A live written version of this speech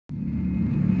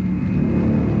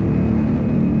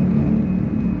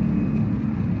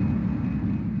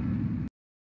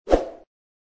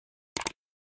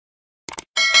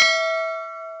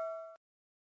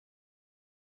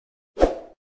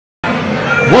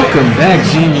Welcome back,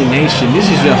 Gmb Nation. This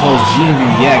is your host,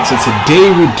 Gmb Reacts, and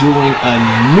today we're doing a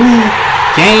new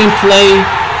gameplay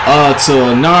to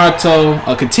Naruto,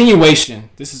 a continuation.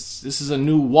 This is a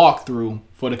new walkthrough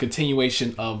for the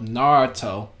continuation of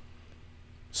Naruto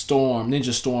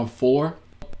Ninja Storm 4.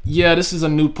 Yeah, this is a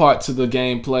new part to the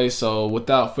gameplay, so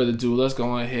without further ado, let's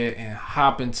go ahead and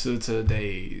hop into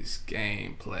today's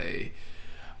gameplay.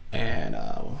 And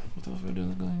what else we're doing?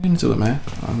 Let's go ahead and get into it, man.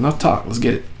 Enough talk. Let's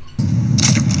get it.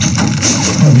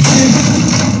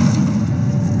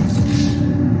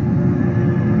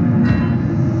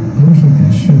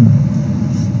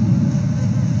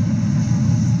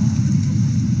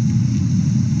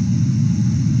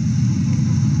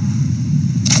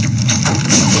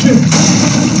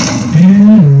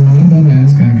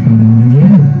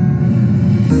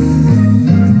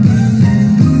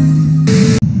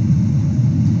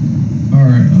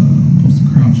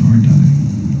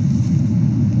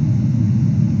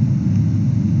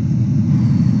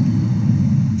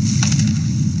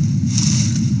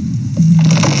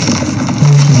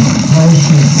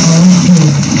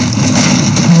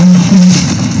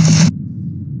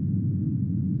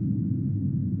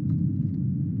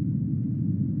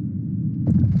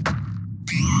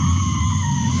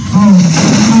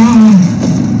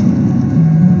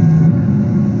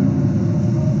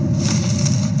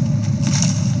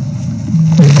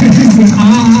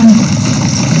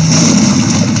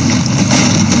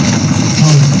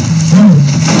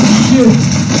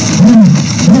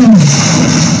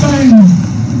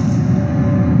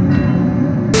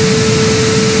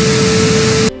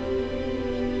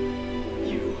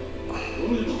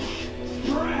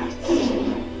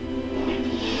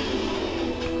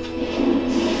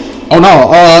 Oh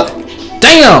no,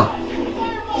 damn!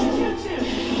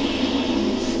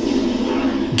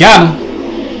 Got him.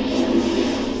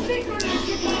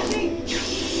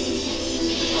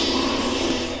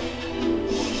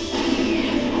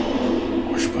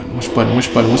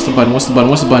 Which button? What's the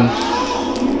button?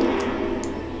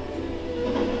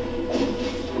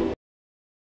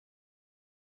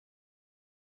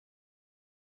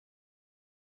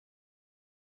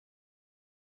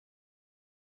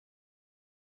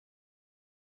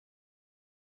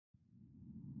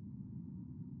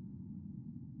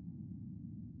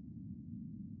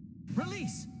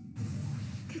 Release!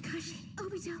 Kakashi,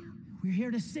 Obito. We're here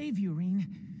to save you, Rin.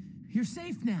 You're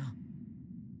safe now.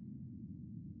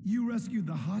 You rescued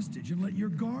the hostage and let your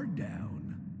guard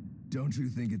down. Don't you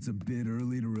think it's a bit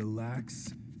early to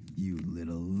relax, you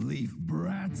little leaf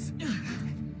brats?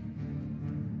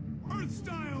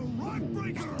 Earth-style rock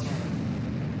breaker!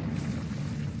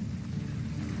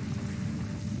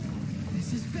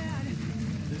 This is bad.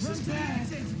 This is bad.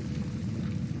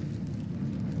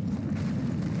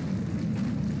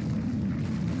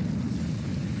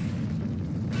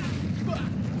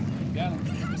 Got him.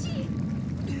 Kakashi!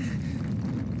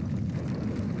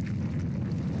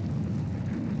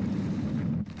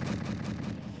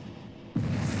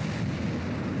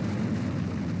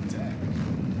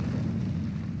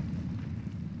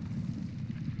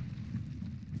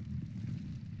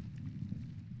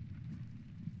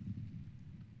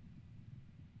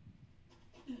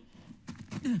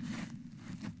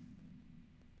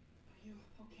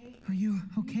 Are you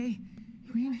okay,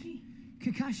 Rin?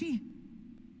 Kakashi?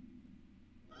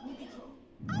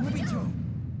 Obito!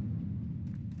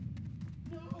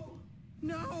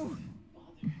 No!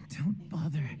 Don't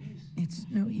bother. It's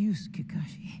no use,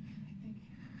 Kakashi.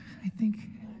 I think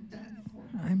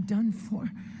I'm done for.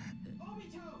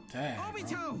 Dang,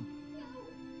 Obito!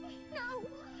 No!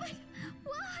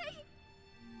 Why?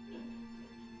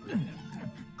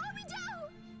 Obito!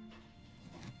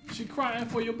 She crying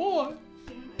for your boy.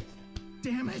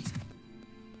 Damn it!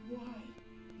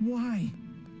 Why?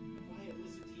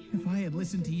 If I had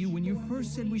listened to you when you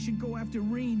first said we should go after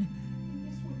Rin,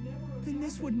 then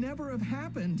this would never have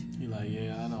happened. He like,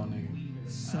 yeah, I know, nigga.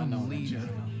 Some leader,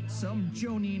 some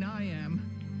Jonin I am.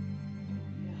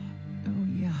 Oh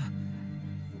yeah,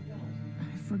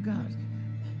 I forgot.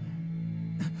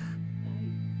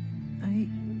 I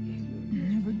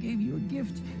never gave you a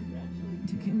gift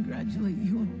to congratulate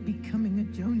you on becoming a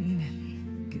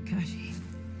Jonin, Kakashi.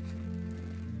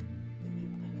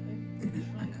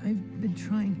 I've been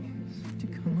trying to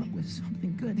come up with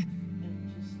something good,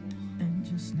 and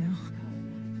just now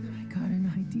I got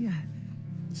an idea.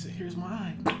 So here's my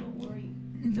eye.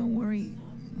 Don't worry,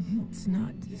 it's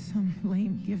not some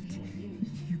lame gift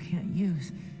you can't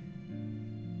use.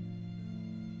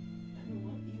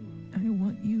 I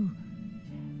want you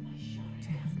to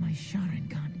have my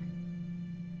Sharingan.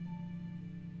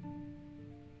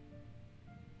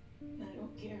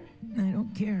 I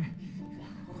don't care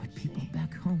what people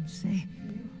back home say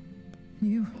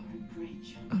you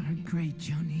are a great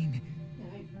Jonin.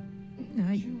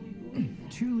 I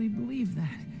truly believe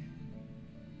that.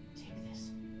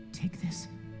 Take this,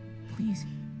 please.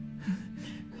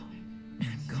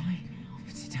 I'm going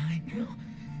to die now,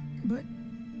 but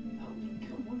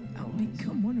I'll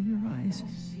become one of your eyes.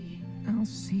 I'll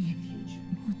see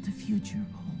what the future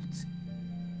holds.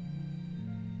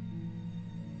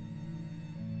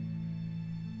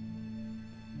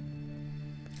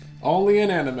 Only in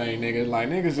anime, nigga. Like,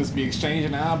 niggas just be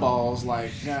exchanging eyeballs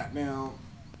like goddamn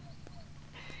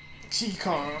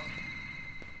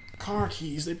car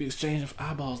keys. They be exchanging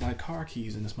eyeballs like car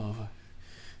keys in this motherfucker.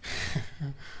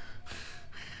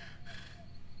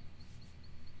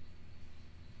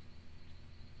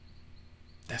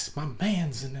 That's my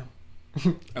man's in them.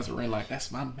 That's what Ren like.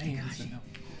 That's my man's in them.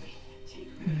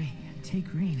 Hurry, take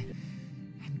Green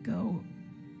and go.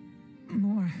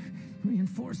 More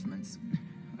reinforcements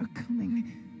are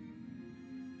coming.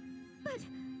 But,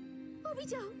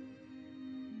 Obito!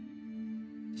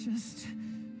 Just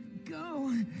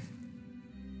go.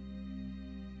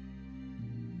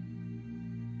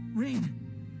 Rain.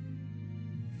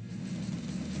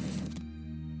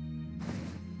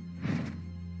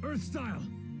 Earth style!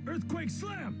 Earthquake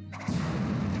slam!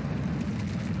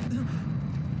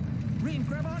 Rain,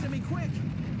 grab onto me quick.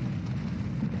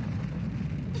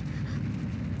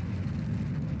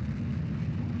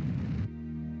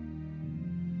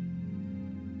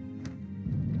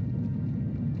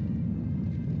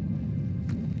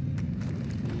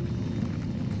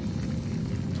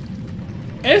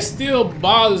 It still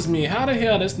bothers me. How the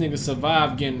hell this nigga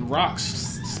survived getting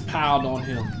rocks piled on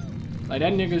him? Like,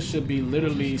 that nigga should be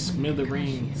literally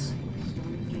smithereens.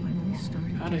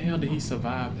 How the hell did he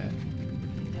survive that?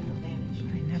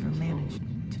 I never managed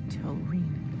to tell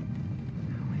Reen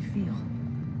how I feel.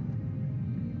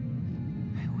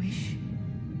 I wish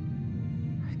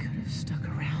I could have stuck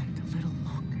around a little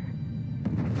longer.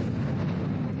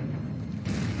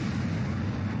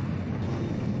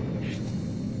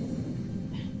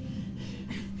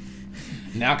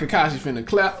 Now Kakashi finna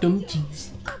clap them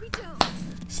cheeks. Obito!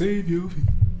 Save your feet.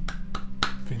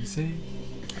 Finna save.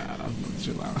 Ah, I'm gonna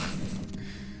chill out.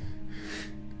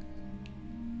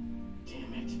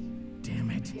 Damn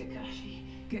it.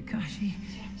 Kakashi.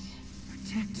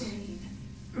 Protect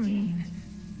Reen.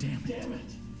 Damn it.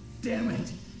 Damn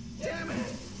it. Damn it.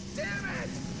 Damn it.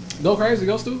 Go crazy,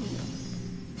 go Stu.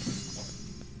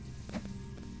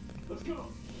 Let's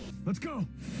go! Let's go!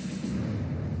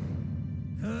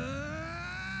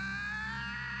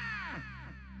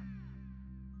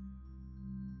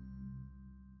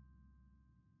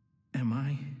 Am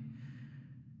I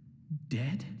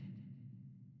dead?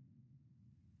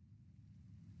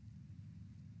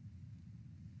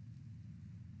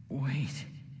 Wait.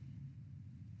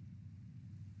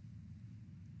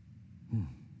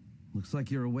 Looks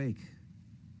like you're awake.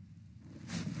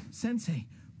 Sensei,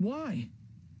 why?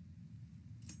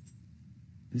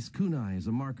 This kunai is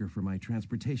a marker for my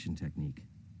transportation technique.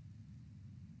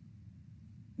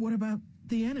 What about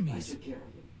the enemies?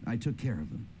 I took care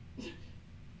of them.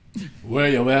 Where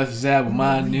your ass is at when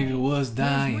my nigga was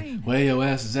dying? Where your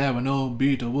ass is at when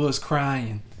Obito was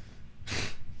crying?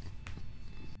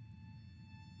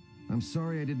 I'm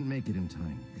sorry I didn't make it in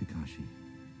time, Kakashi.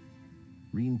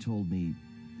 Reen told me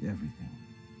everything.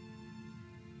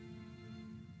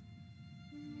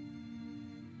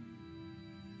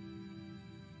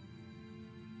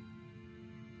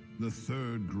 The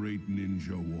third great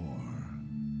ninja war.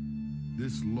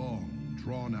 This long,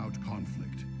 drawn-out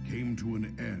conflict came to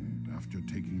an end after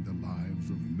taking the lives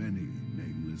of many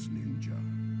nameless ninja.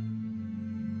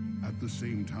 At the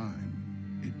same time,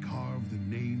 it carved the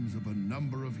names of a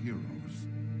number of heroes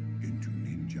into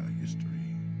ninja history.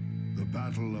 The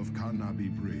Battle of Kanabi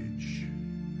Bridge.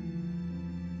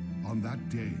 On that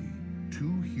day,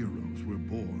 two heroes were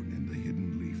born in the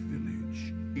Hidden Leaf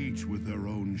Village, each with their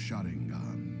own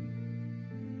Sharingan.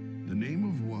 The name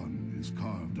of one is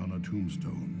carved on a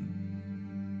tombstone,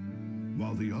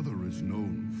 while the other is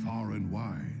known far and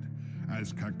wide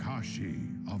as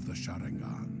Kakashi of the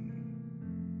Sharingan.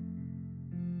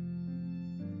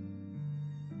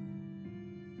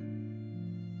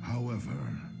 However,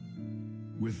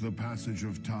 with the passage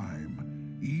of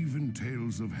time, even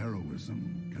tales of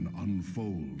heroism can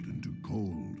unfold into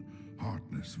cold,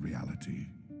 heartless reality.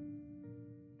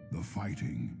 The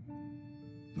fighting,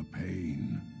 the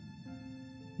pain,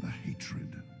 the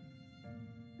hatred.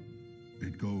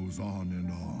 It goes on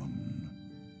and on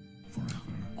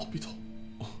forever. Obito.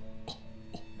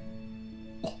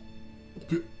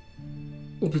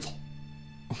 Obito.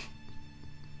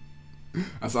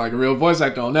 I That's like a real voice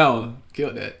actor on that one.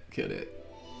 Killed that. Killed it.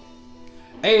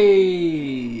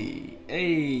 Hey,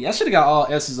 I should have got all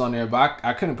S's on there, but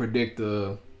I couldn't predict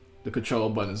the control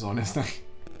buttons on this thing.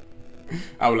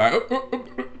 I was like,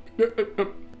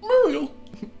 Muriel,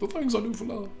 the things I do for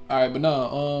love. All right, but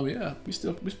no, yeah, we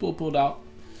still pulled out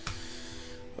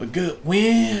a good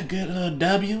win, a good little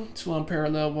W to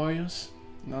Unparalleled Warriors.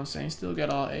 You know what I'm saying? Still got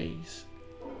all A's,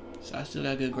 so I still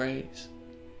got good grades.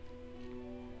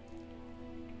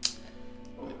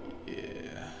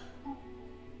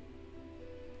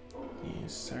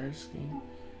 Sersky.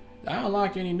 I don't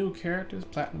like any new characters.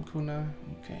 Platinum Kunai.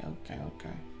 Okay.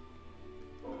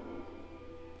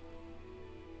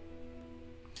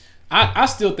 I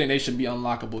still think they should be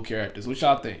unlockable characters. What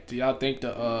y'all think? Do y'all think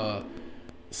the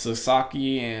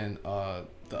Sasaki and the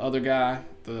other guy,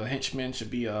 the henchman,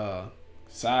 should be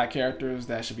side characters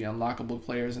that should be unlockable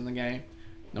players in the game?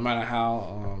 No matter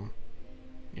how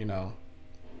you know,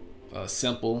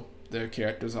 simple their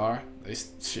characters are. They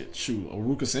shoot.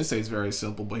 Aruka Sensei is very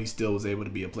simple, but he still was able to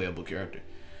be a playable character.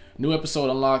 New episode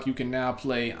unlocked. You can now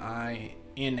play I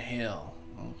in Hell.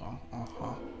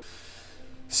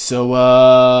 So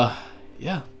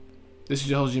yeah, this is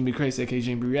your host Gmb Reacts, aka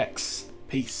Gmb Reacts.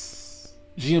 Peace.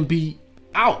 Gmb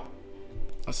out.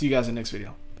 I'll see you guys in the next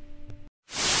video.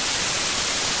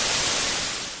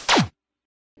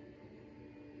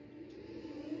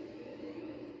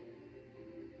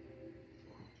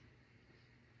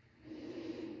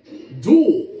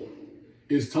 Duel.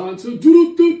 It's time to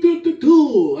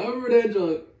duel. I remember that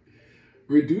joke.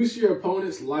 Reduce your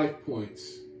opponent's life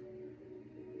points.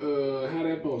 How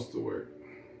that supposed to work?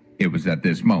 It was at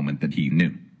this moment that he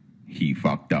knew. He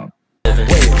fucked up. Wait,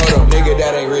 hold on, nigga,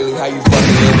 that ain't really how you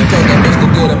fucking live. Told that bitch to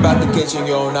get about the kitchen,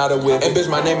 you don't know how to whip. And bitch,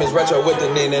 my name is Retro with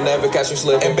the Nin and never catch you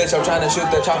slipping. And bitch, I'm trying to shoot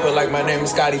that chopper like my name is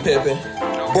Scottie Pippen.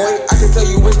 Boy, I can tell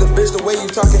you it's the bitch the way you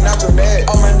talking out your neck.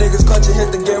 All my niggas clutching,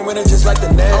 hit the game winner just like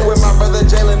the net. I'm with my brother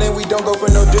Jalen and we don't go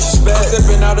for no disrespect. I'm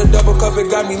sipping out a double cup,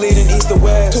 it got me leading east to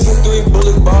west. 2 for 3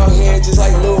 bullets, ball head, just